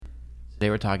They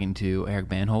were talking to Eric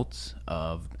Bandholz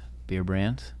of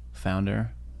Beardbrand,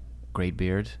 founder, great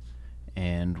beard,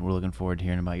 and we're looking forward to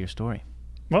hearing about your story.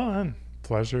 Well,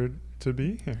 pleasure to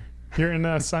be here. You're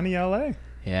in sunny LA.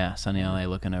 Yeah, sunny LA,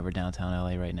 looking over downtown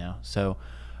LA right now. So,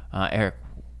 Eric,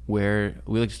 we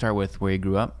like to start with where you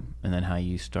grew up and then how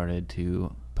you started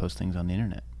to post things on the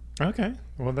internet. Okay.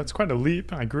 Well, that's quite a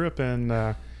leap. I grew up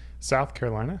in South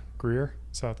Carolina, Greer,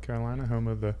 South Carolina, home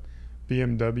of the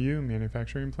BMW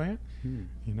manufacturing plant.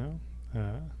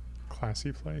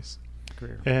 Classy place.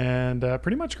 Greer. And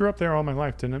pretty much grew up there all my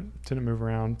life. Didn't move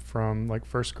around from like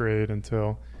first grade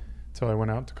until I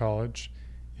went out to college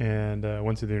and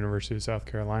went to the University of South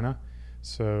Carolina.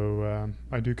 So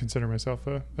I do consider myself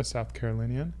a South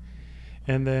Carolinian.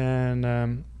 And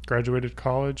then graduated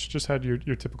college, just had your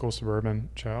typical suburban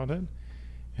childhood.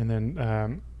 And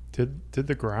then did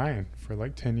the grind for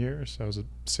like 10 years. I was a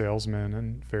salesman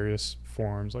in various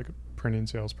forms, like a printing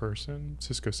salesperson,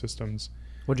 Cisco Systems.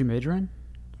 What'd you major in?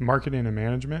 Marketing and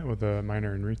management with a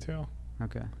minor in retail.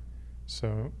 Okay.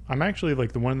 So I'm actually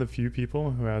like one of the few people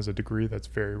who has a degree that's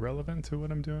very relevant to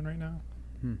what I'm doing right now.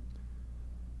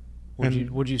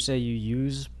 Would you say you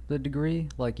use the degree?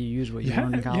 Like you use what you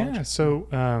learned in college? Yeah.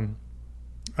 So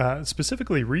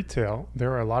specifically retail,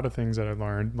 there are a lot of things that I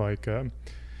learned, like the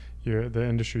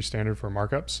industry standard for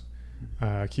markups.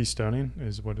 Keystoning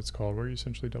is what it's called, where you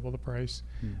essentially double the price.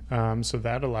 So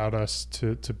that allowed us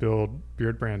to build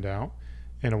Beardbrand out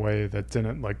in a way that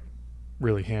didn't like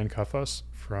really handcuff us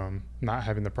from not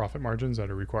having the profit margins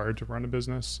that are required to run a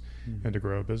business and to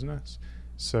grow a business.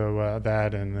 So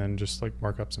that, and then just like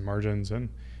markups and margins, and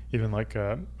even like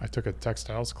I took a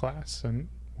textiles class, and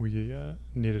I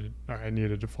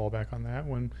needed to fall back on that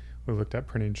when we looked at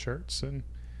printing shirts and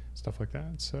stuff like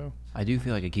that. So I do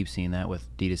feel like I keep seeing that with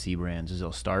D2C brands, is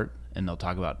they'll start and they'll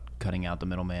talk about cutting out the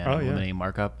middleman, eliminating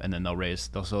markup, and then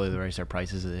they'll slowly raise their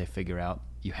prices as they figure out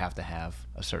you have to have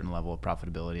a certain level of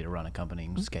profitability to run a company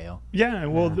and scale. Yeah,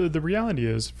 well, the reality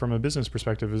is, from a business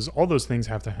perspective, is all those things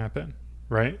have to happen,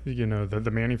 right? You know, the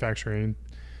manufacturing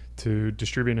to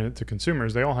distributing it to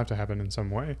consumers, they all have to happen in some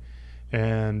way.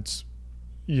 And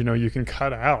you know, you can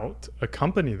cut out a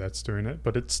company that's doing it,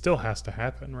 but it still has to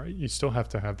happen, right? You still have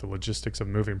to have the logistics of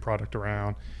moving product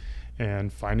around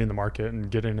and finding the market and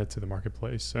getting it to the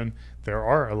marketplace. And there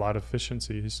are a lot of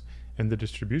efficiencies in the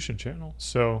distribution channel.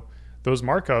 So those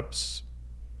markups,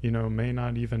 you know, may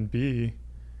not even be,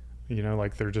 you know,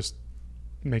 like they're just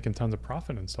making tons of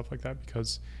profit and stuff like that,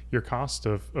 because your cost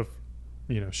of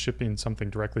you know, shipping something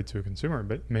directly to a consumer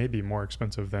but may be more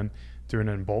expensive than doing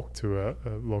it in bulk to a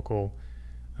local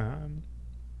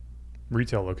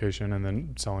retail location and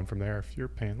then selling from there if you're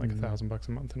paying like $1,000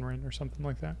 a month in rent or something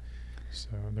like that. So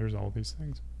there's all these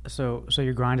things. So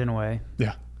you're grinding away.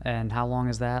 Yeah. And how long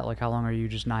is that? Like how long are you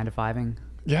just 9 to 5ing?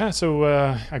 Yeah. So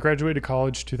I graduated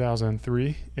college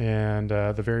 2003, and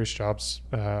the various jobs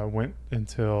went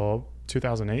until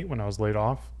 2008 when I was laid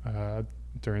off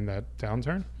during that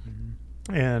downturn.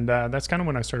 And that's kind of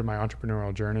when I started my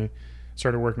entrepreneurial journey.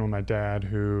 Started working with my dad,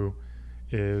 who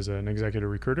is an executive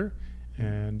recruiter.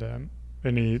 And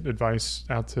any advice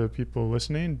out to people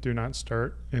listening: do not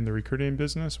start in the recruiting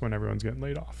business when everyone's getting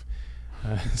laid off.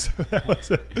 So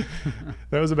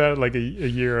that was about like a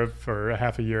year or a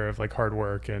half a year of like hard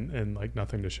work and like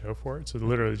nothing to show for it. So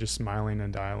literally just smiling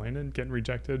and dialing and getting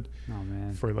rejected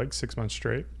for like 6 months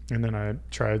straight. And then I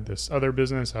tried this other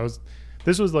business.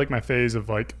 This was like my phase of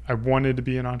like, I wanted to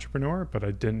be an entrepreneur, but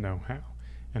I didn't know how.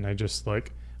 And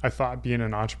I thought being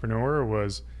an entrepreneur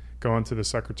was going to the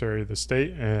Secretary of the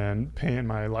State and paying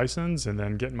my license and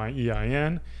then getting my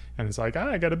EIN. And it's like,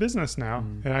 I got a business now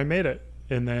and I made it.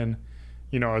 And then,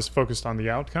 you know, I was focused on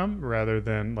the outcome rather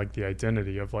than like the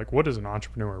identity of like, what does an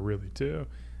entrepreneur really do?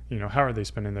 You know, how are they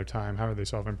spending their time? How are they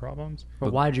solving problems?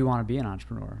 But why did you want to be an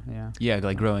entrepreneur? Yeah,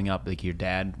 like growing up, like your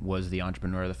dad was the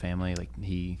entrepreneur of the family. Like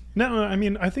No, I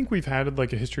mean, I think we've had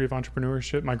like a history of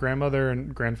entrepreneurship. My grandmother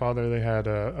and grandfather, they had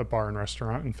a bar and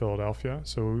restaurant in Philadelphia.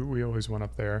 So we always went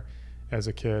up there as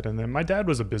a kid. And then my dad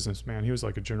was a businessman. He was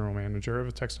like a general manager of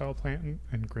a textile plant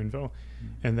in Greenville.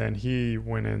 And then he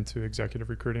went into executive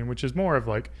recruiting, which is more of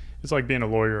like, it's like being a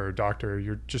lawyer or a doctor.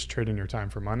 You're just trading your time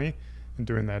for money and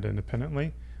doing that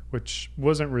independently, which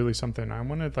wasn't really something I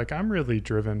wanted. Like, I'm really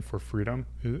driven for freedom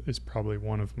is probably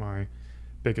one of my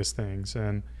biggest things.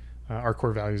 And our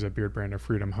core values at Beardbrand are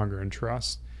freedom, hunger, and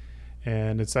trust.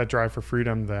 And it's that drive for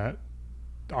freedom that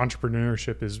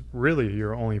entrepreneurship is really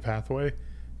your only pathway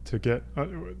to get,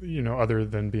 you know, other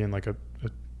than being like a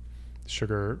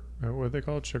sugar, what do they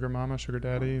call it? Sugar mama, sugar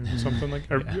daddy, something like,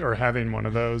 or having one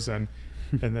of those and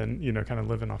then, you know, kind of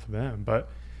living off of them. But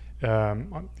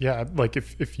like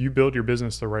if you build your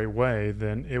business the right way,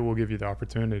 then it will give you the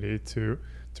opportunity to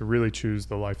really choose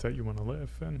the life that you want to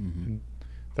live. And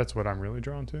that's what I'm really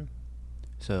drawn to.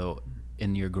 So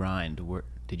in your grind,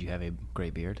 did you have a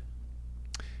great beard?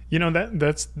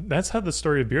 That's how the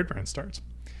story of Beardbrand starts.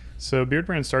 So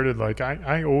Beardbrand started, like,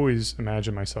 I always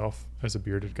imagined myself as a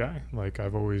bearded guy. Like,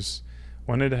 I've always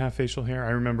wanted to have facial hair. I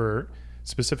remember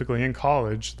specifically in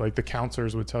college, like, the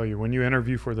counselors would tell you when you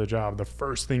interview for the job, the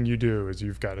first thing you do is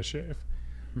you've got to shave.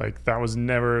 Like, that was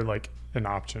never like an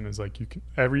option. It's like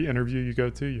every interview you go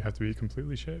to, you have to be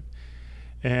completely shaved.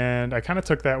 And I kind of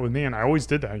took that with me, and I always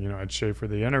did that. I'd shave for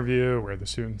the interview, wear the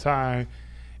suit and tie.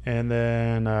 And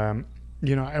then, I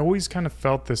always kind of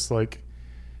felt this, like,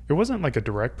 it wasn't like a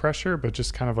direct pressure, but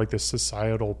just kind of like this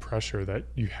societal pressure that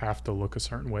you have to look a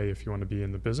certain way if you want to be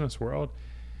in the business world.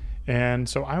 And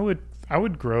so I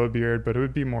would grow a beard, but it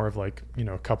would be more of like,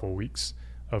 a couple weeks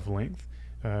of length,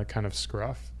 kind of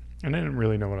scruff. And I didn't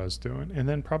really know what I was doing. And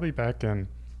then probably back in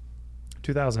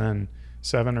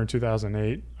 2007 or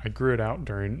 2008, I grew it out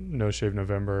during No Shave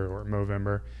November or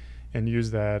Movember, and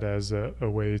used that as a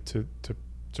way to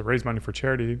raise money for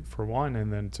charity, for one,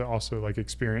 and then to also like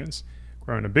experience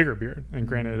growing a bigger beard. And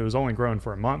granted, it was only grown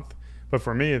for a month, but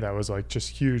for me, that was like just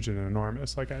huge and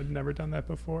enormous. Like, I had never done that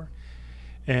before.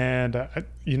 And,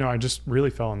 I just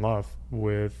really fell in love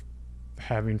with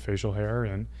having facial hair,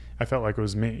 and I felt like it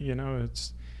was me, I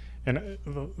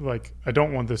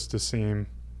don't want this to seem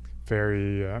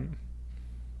very,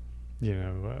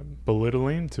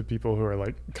 belittling to people who are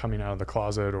like coming out of the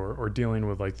closet or dealing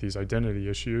with like these identity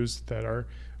issues that are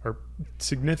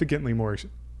significantly more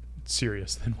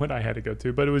serious than what I had to go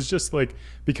to. But it was just like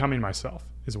becoming myself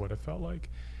is what it felt like.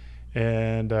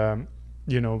 And,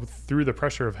 through the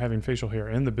pressure of having facial hair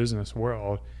in the business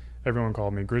world, everyone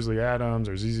called me Grizzly Adams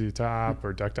or ZZ Top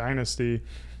or Duck Dynasty.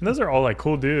 And those are all like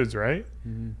cool dudes, right?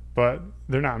 Mm-hmm. But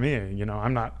they're not me.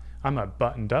 I'm a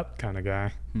buttoned up kind of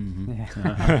guy. Mm-hmm.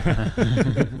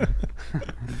 Yeah.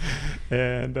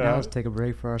 And now let's take a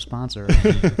break for our sponsor,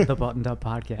 the Buttoned Up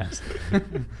Podcast.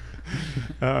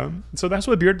 So that's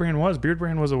what Beardbrand was.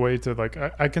 Beardbrand was a way to, like,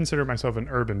 I consider myself an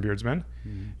urban beardsman,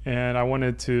 and I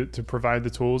wanted to provide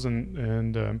the tools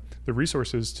and the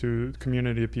resources to a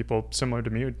community of people similar to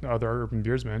me, other urban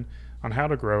beardsmen, on how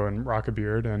to grow and rock a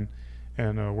beard in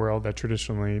a world that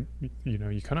traditionally,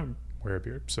 you kind of wear a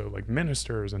beard. So like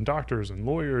ministers and doctors and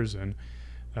lawyers and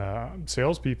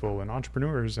salespeople and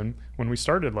entrepreneurs. And when we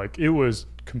started, like, it was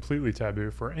completely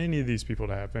taboo for any of these people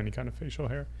to have any kind of facial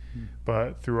hair.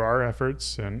 But through our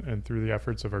efforts and through the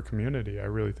efforts of our community, I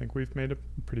really think we've made a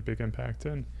pretty big impact.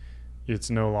 And it's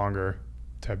no longer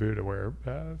taboo to wear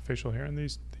facial hair in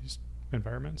these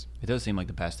environments. It does seem like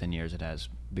the past 10 years it has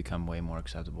become way more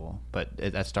acceptable, but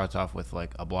that starts off with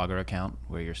like a blogger account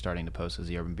where you're starting to post as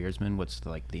the Urban Beardsman. What's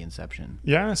the inception?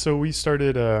 Yeah, so we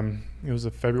started, it was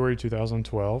February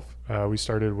 2012. We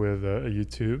started with a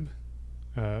YouTube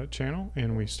channel,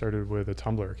 and we started with a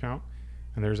Tumblr account.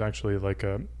 And there's actually like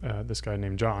this guy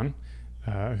named John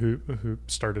who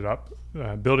started up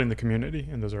building the community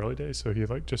in those early days. So he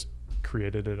like just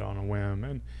created it on a whim,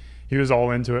 and he was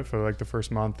all into it for like the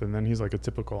first month, and then he's like a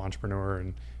typical entrepreneur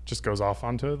and just goes off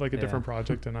onto like a different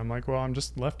project. And I'm like, well, I'm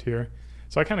just left here.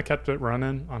 So I kind of kept it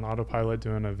running on autopilot,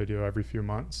 doing a video every few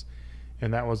months.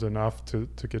 And that was enough to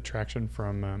get traction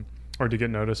from, or to get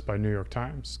noticed by New York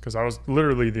Times, because I was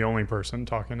literally the only person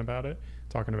talking about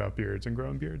beards and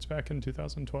growing beards back in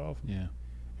 2012. Yeah.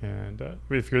 And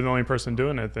if you're the only person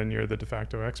doing it, then you're the de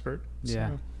facto expert.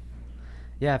 Yeah. So.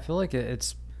 Yeah, I feel like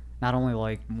it's not only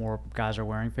like more guys are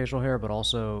wearing facial hair, but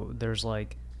also there's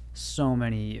like so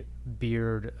many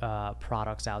beard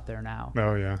products out there now.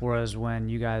 Oh yeah. Whereas when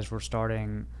you guys were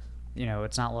starting,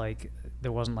 it's not like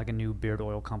there wasn't like a new beard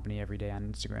oil company every day on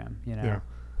Instagram.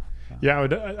 Yeah,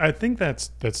 I think that's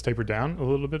tapered down a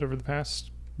little bit over the past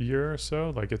year or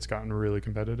so. Like, it's gotten really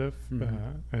competitive,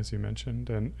 as you mentioned,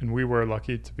 and we were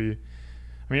lucky to be.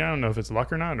 I mean, I don't know if it's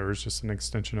luck or not, or it's just an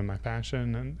extension of my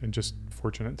passion and just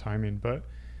fortunate timing, but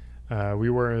we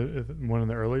were one of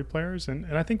the early players, and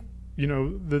I think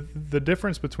the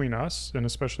difference between us, and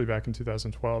especially back in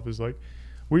 2012, is like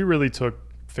we really took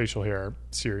facial hair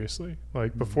seriously.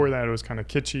 Like before that, it was kind of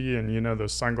kitschy, and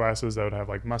those sunglasses that would have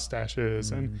like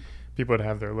mustaches, and people would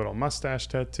have their little mustache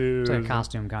tattoos. It's like a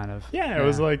costume kind of. Yeah, it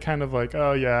was like kind of like,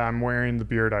 oh yeah, I'm wearing the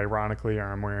beard ironically,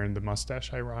 or I'm wearing the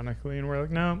mustache ironically, and we're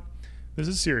like, no, this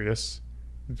is serious.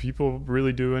 People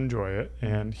really do enjoy it,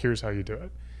 and here's how you do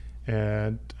it.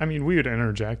 And I mean, we would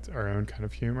interject our own kind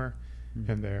of humor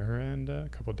in there, and a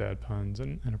couple dad puns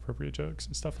and inappropriate jokes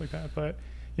and stuff like that. But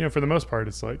for the most part,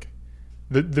 it's like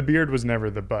the beard was never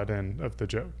the butt end of the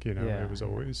joke. Yeah. It was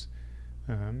always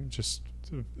just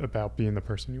about being the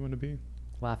person you want to be.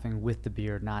 Laughing with the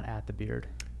beard, not at the beard.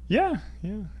 Yeah.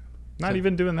 Not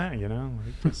even doing that,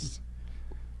 like just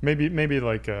maybe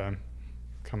like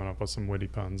coming up with some witty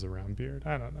puns around beard.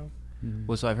 I don't know. Mm-hmm.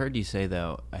 Well, so I've heard you say,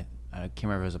 though, I can't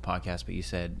remember if it was a podcast, but you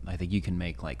said, I think you can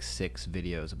make like 6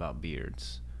 videos about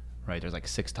beards, right? There's like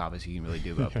 6 topics you can really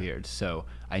do about beards. So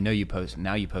I know you post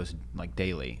like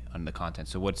daily on the content.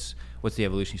 So what's the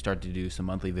evolution? You start to do some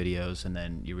monthly videos, and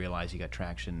then you realize you got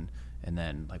traction, and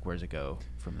then like where's it go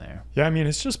from there? Yeah, I mean,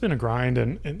 it's just been a grind,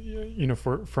 and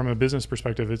from a business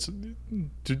perspective, it's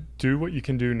to do what you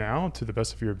can do now to the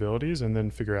best of your abilities, and then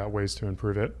figure out ways to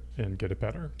improve it and get it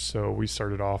better. So we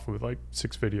started off with like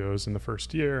 6 videos in the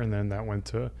first year, and then that went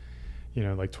to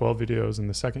like 12 videos in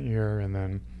the second year, and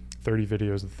then 30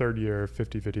 videos in the third year,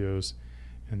 50 videos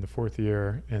in the fourth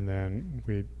year, and then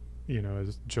we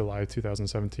as July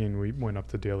 2017 we went up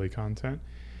to daily content.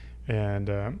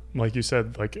 And like you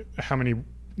said, like how many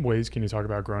ways can you talk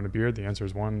about growing a beard? The answer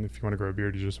is 1. If you want to grow a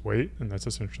beard, you just wait, and that's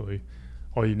essentially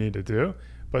all you need to do.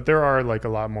 But there are like a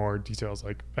lot more details,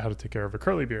 like how to take care of a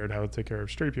curly beard, how to take care of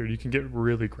a straight beard. You can get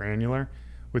really granular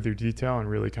with your detail and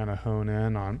really kind of hone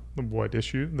in on what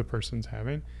issue the person's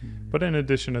having. Mm-hmm. But in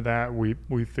addition to that,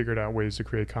 we figured out ways to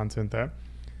create content that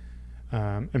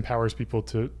empowers people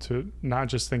to not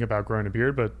just think about growing a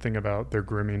beard, but think about their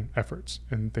grooming efforts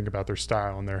and think about their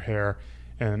style and their hair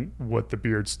and what the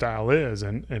beard style is,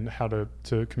 and how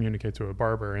to communicate to a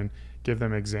barber and give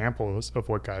them examples of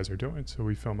what guys are doing. So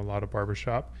we film a lot of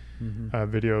barbershop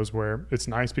videos where it's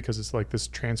nice because it's like this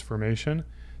transformation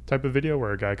type of video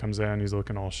where a guy comes in, he's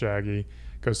looking all shaggy,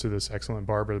 goes to this excellent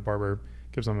barber. The barber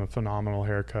gives him a phenomenal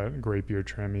haircut, great beard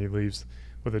trim. He leaves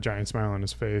with a giant smile on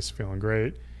his face, feeling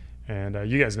great. And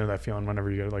you guys know that feeling whenever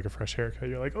you get like a fresh haircut.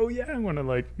 You're like, oh yeah, I want to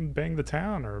like bang the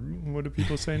town, or what do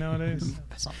people say nowadays?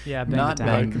 Yeah, bang the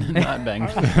town. Not bang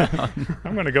the town.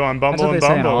 I'm going to go on Bumble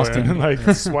and like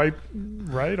swipe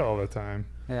right all the time.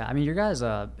 Yeah, I mean, your guys'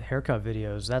 haircut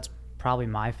videos, that's probably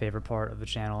my favorite part of the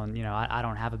channel. And, I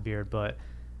don't have a beard, but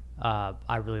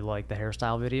I really like the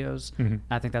hairstyle videos. Mm-hmm.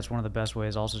 I think that's one of the best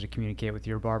ways also to communicate with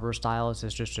your barber stylist,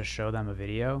 is just to show them a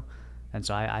video. And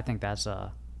so I think that's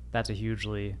a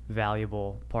hugely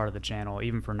valuable part of the channel,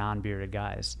 even for non-bearded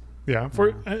guys. Yeah,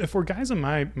 for guys of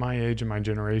my age and my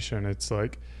generation, it's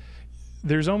like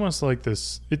there's almost like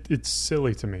this. It's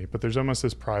silly to me, but there's almost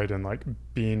this pride in like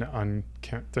being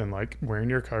unkempt and like wearing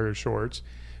your colored shorts,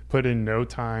 put in no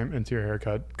time into your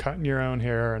haircut, cutting your own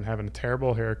hair and having a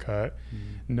terrible haircut,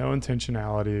 no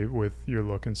intentionality with your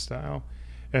look and style.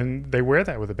 And they wear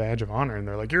that with a badge of honor, and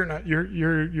they're like,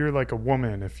 you're like a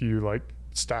woman if you like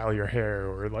style your hair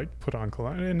or like put on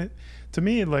cologne. And to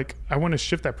me, like, I want to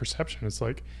shift that perception. It's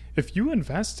like, if you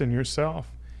invest in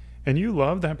yourself and you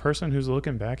love that person who's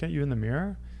looking back at you in the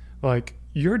mirror, like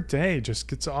your day just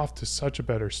gets off to such a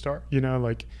better start.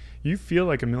 Like you feel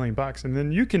like $1 million, and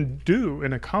then you can do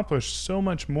and accomplish so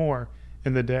much more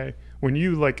in the day when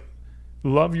you like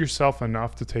love yourself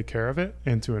enough to take care of it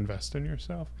and to invest in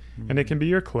yourself. Mm-hmm. And it can be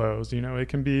your clothes, it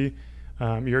can be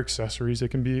your accessories, it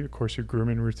can be, of course, your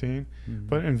grooming routine,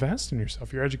 but invest in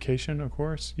yourself, your education, of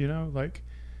course. Like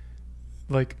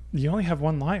you only have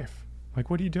one life. Like,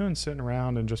 what are you doing sitting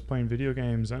around and just playing video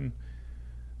games and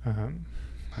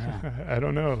I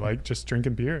don't know, like just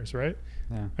drinking beers, right?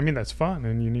 Yeah. I mean, that's fun,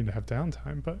 and you need to have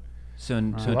downtime, but so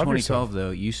in 2012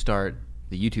 though, you start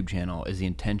the YouTube channel. Is the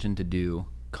intention to do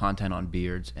content on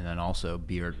beards and then also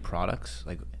beard products?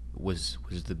 Like, was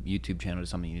the YouTube channel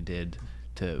something you did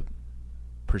to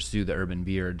pursue the urban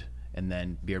beard, and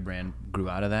then Beardbrand grew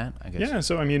out of that, I guess? Yeah,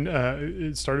 so I mean,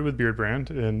 it started with Beardbrand,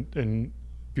 and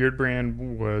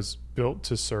Beardbrand was built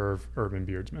to serve urban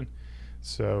beardsmen.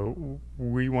 So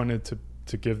we wanted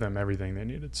to give them everything they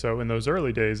needed. So in those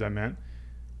early days, I meant,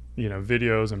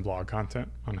 videos and blog content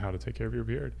on how to take care of your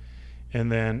beard.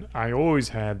 And then I always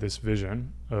had this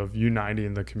vision of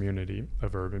uniting the community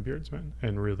of urban beardsmen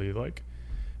and really like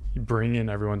bringing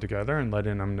everyone together and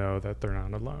letting them know that they're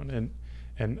not alone.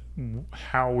 And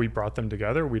how we brought them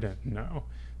together, we didn't know.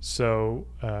 So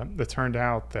it turned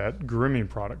out that grooming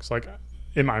products, like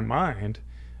in my mind,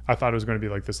 I thought it was going to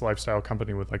be like this lifestyle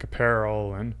company with like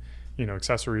apparel and,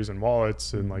 accessories and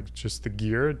wallets and like just the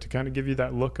gear to kind of give you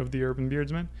that look of the urban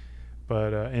beardsman,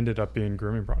 but ended up being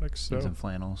grooming products. So some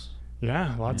flannels.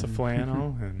 Yeah, lots of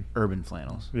flannel and urban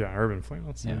flannels. Yeah, urban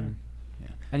flannels. Yeah.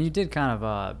 And you did kind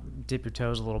of dip your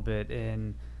toes a little bit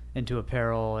into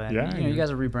apparel, and you guys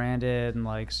are rebranded, and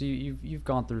like, so you've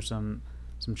gone through some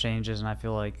changes, and I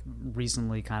feel like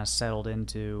recently kind of settled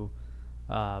into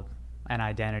an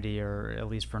identity, or at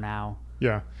least for now.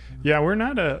 Yeah. We're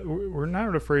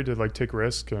not afraid to like take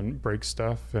risk and break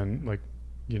stuff. And like,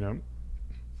 you know,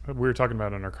 we were talking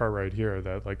about on our car ride here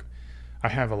that like I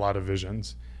have a lot of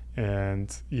visions,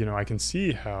 and you know, I can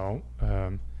see how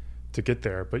to get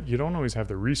there, but you don't always have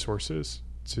the resources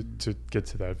to get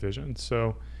to that vision.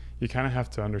 So you kind of have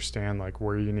to understand like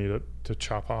where you need to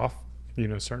chop off, you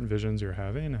know, certain visions you're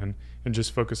having, and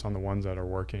just focus on the ones that are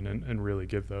working, and really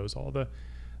give those all the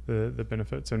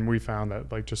benefits. And we found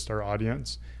that like just our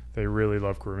audience, they really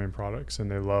love grooming products,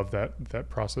 and they love that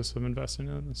process of investing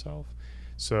in themselves.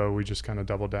 So we just kind of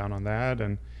doubled down on that.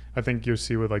 And I think you'll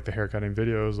see with like the haircutting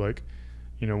videos, like,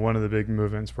 you know, one of the big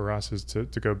movements for us is to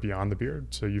go beyond the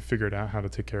beard. So you figured out how to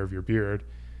take care of your beard,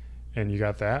 and you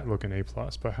got that looking A+,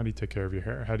 but how do you take care of your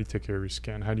hair? How do you take care of your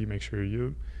skin? How do you make sure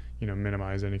you know,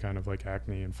 minimize any kind of like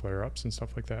acne and flare-ups and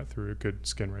stuff like that through a good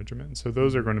skin regimen? So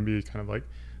those are going to be kind of like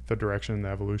the direction, the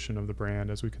evolution of the brand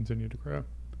as we continue to grow.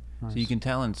 Nice. So you can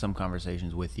tell in some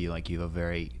conversations with you, like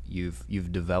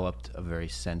you've developed a very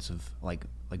sense of like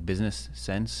business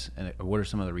sense. And what are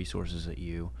some of the resources that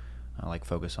you like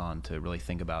focus on to really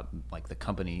think about like the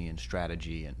company and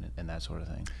strategy and that sort of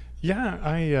thing? Yeah,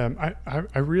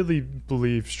 I really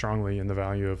believe strongly in the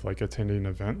value of like attending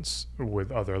events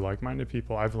with other like-minded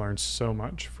people. I've learned so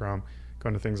much from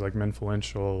going to things like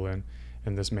Menfluential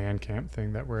and this man camp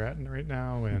thing that we're at right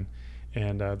now, and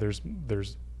there's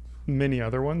many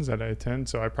other ones that I attend.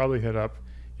 So I probably hit up,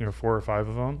 you know, 4 or 5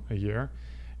 of them a year,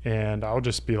 and I'll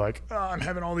just be like, oh, I'm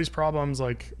having all these problems,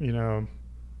 like, you know,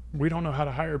 we don't know how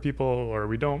to hire people, or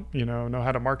we don't, you know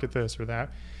how to market this or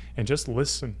that. And just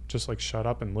listen, just like shut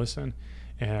up and listen.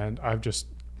 And I've just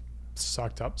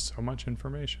sucked up so much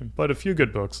information. But a few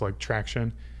good books like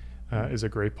Traction is a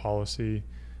great policy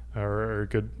or a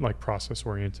good like process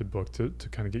oriented book to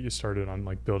kind of get you started on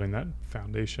like building that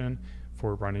foundation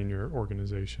for running your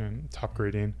organization. Top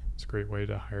Grading is a great way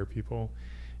to hire people.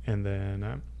 And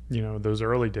then, you know, those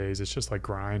early days, it's just like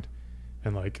grind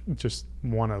and like just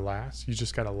want to last. You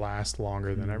just got to last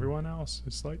longer than everyone else.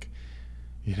 It's like,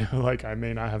 you know, like I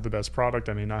may not have the best product,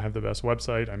 I may not have the best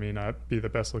website, I may not be the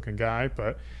best looking guy,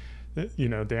 but you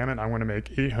know, damn it, I want to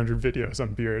make 800 videos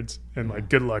on beards, and like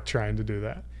good luck trying to do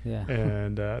that. Yeah.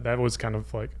 And that was kind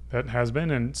of like, that has been,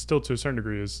 and still to a certain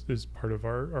degree is part of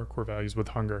our core values with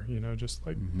hunger, you know, just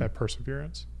like that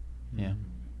perseverance. Yeah,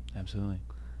 absolutely.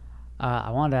 I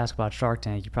wanted to ask about Shark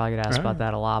Tank. You probably get asked about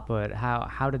that a lot, but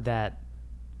how did that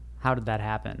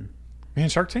happen? Man,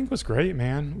 Shark Tank was great,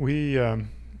 man. We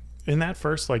in that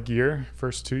first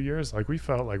 2 years, like we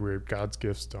felt like we were God's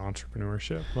gifts to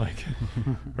entrepreneurship. Like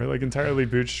we're like entirely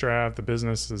bootstrapped. The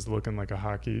business is looking like a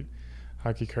hockey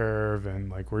curve, and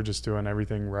like we're just doing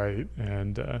everything right.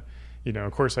 And you know,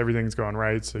 of course, everything's going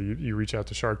right. So you reach out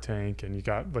to Shark Tank, and you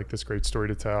got like this great story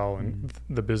to tell, and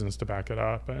the business to back it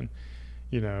up. And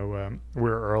you know, we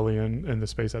were early in the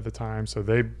space at the time, so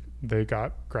they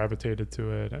got gravitated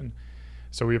to it, and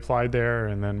so we applied there,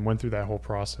 and then went through that whole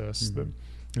process.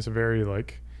 It's a very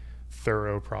like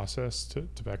thorough process to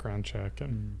background check.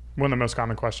 And one of the most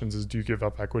common questions is, do you give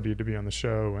up equity to be on the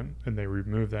show? And they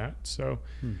remove that. So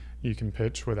you can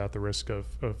pitch without the risk of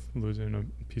losing a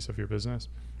piece of your business.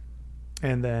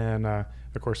 And then, of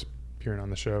course, appearing on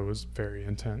the show was very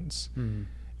intense.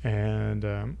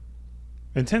 And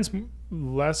intense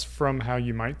less from how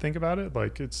you might think about it.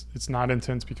 Like it's not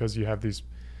intense because you have these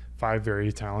 5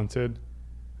 very talented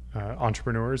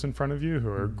entrepreneurs in front of you who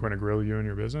are going to grill you in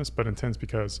your business, but intense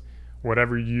because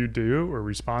whatever you do or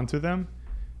respond to them,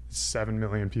 7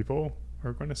 million people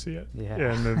are going to see it. Yeah.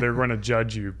 And they're going to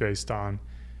judge you based on,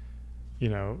 you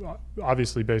know,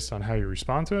 obviously based on how you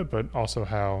respond to it, but also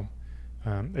how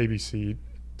ABC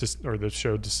or the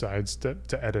show decides to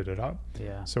edit it up.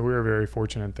 Yeah. So we were very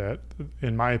fortunate that,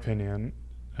 in my opinion,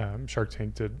 Shark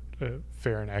Tank did a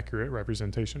fair and accurate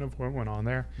representation of what went on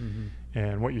there.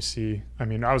 And what you see, I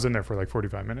mean, I was in there for like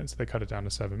 45 minutes. They cut it down to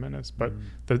 7 minutes, but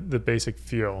the basic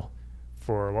feel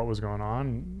for what was going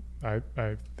on, I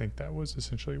think that was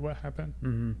essentially what happened,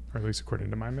 or at least according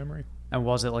to my memory. And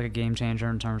was it like a game changer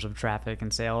in terms of traffic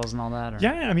and sales and all that? Or?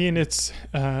 Yeah, I mean, it's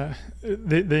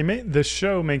the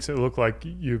show makes it look like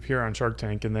you appear on Shark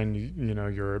Tank, and then you know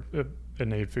you're an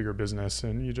 8-figure business,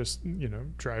 and you just, you know,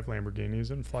 drive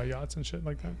Lamborghinis and fly yachts and shit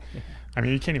like that. Yeah. I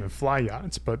mean, you can't even fly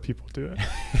yachts, but people do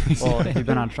it. Well, you've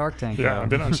been on Shark Tank. Yeah, I've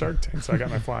been on Shark Tank, so I got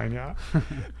my flying yacht.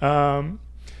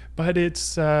 But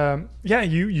it's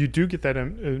you do get that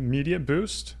immediate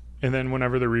boost, and then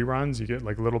whenever the reruns, you get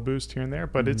like little boost here and there,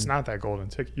 but it's not that golden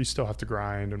ticket. You still have to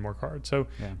grind and work hard. So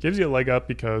it gives you a leg up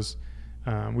because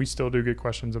We still do get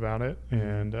questions about it,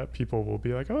 and people will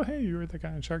be like, "Oh, hey, you were the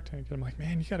guy in Shark Tank." And I'm like,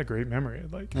 "Man, you got a great memory."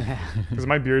 Like, because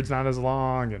my beard's not as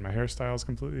long and my hairstyle is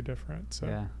completely different. So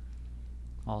yeah,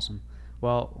 awesome.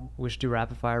 Well, we should do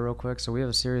rapid fire real quick. So we have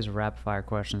a series of rapid fire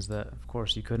questions that, of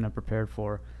course, you couldn't have prepared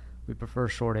for. We prefer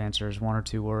short answers, 1 or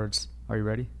 2 words. Are you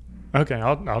ready? Okay,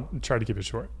 I'll try to keep it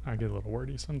short. I get a little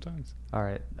wordy sometimes. All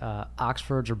right.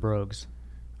 Oxfords or brogues?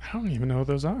 I don't even know what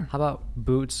those are. How about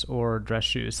boots or dress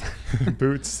shoes?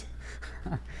 Boots.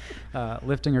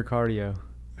 Lifting or cardio?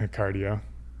 Cardio.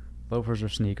 Loafers or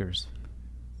sneakers?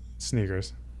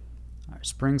 Sneakers. All right.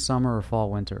 Spring, summer, or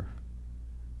fall, winter?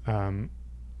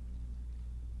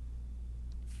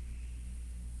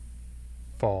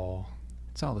 Fall.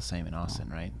 It's all the same in Austin,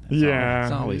 right?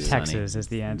 It's always Texas sunny. is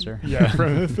the answer. Yeah,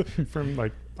 from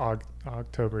like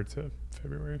October to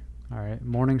February. All right.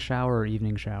 Morning shower or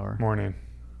evening shower? Morning.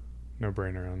 No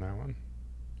brainer on that one.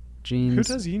 Jeans. Who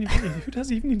does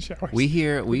evening showers? We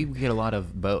get a lot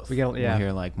of both. We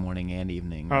hear like morning and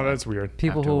evening. Oh, that's weird.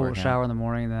 People who workout. shower in the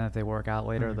morning, then if they work out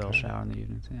later, they'll shower in the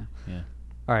evenings. Yeah. Yeah.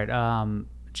 All right.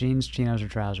 Jeans, chinos, or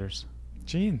trousers?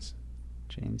 Jeans.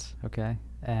 Jeans. Okay.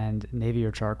 And navy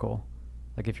or charcoal?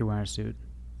 Like if you're wearing a suit.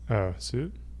 Oh,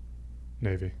 suit?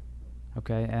 Navy.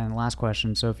 Okay. And last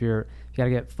question. So if you got to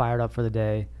get fired up for the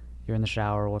day, you're in the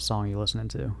shower, what song are you listening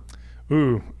to?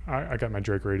 Ooh, I got my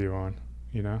Drake radio on,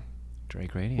 you know?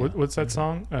 Drake radio. What's that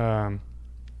song?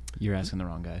 You're asking the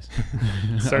wrong guys.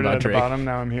 Started About at Drake. the bottom,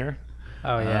 now I'm here.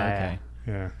 Oh, yeah. Okay.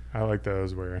 Yeah, I like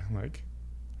those where like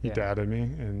he dadded me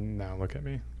and now look at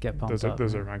me. Get pumped up.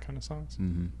 Those are my kind of songs.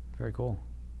 Mm-hmm. Very cool.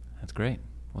 That's great.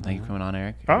 Well, thank you for coming on,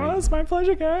 Eric. Oh, it's my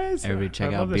pleasure, guys. Everybody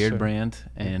check out Beardbrand,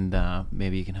 and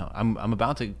maybe you can help. I'm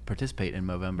about to participate in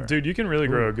Movember. Dude, you can really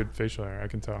grow a good facial hair. I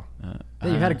can tell. Yeah,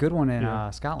 you had a good one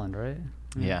in Scotland, right?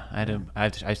 Yeah,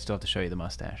 I still have to show you the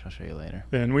mustache. I'll show you later.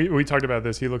 And we talked about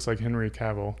this. He looks like Henry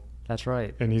Cavill. That's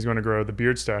right. And he's going to grow the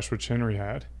beard stash, which Henry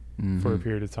had for a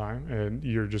period of time. And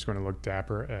you're just going to look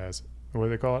dapper as, what do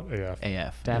they call it? AF.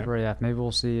 AF. Dapper AF. Maybe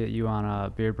we'll see you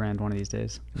on Beardbrand one of these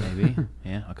days. Maybe.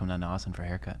 Yeah, I'll come down to Austin for a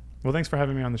haircut. Well, thanks for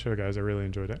having me on the show, guys. I really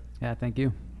enjoyed it. Yeah, thank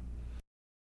you.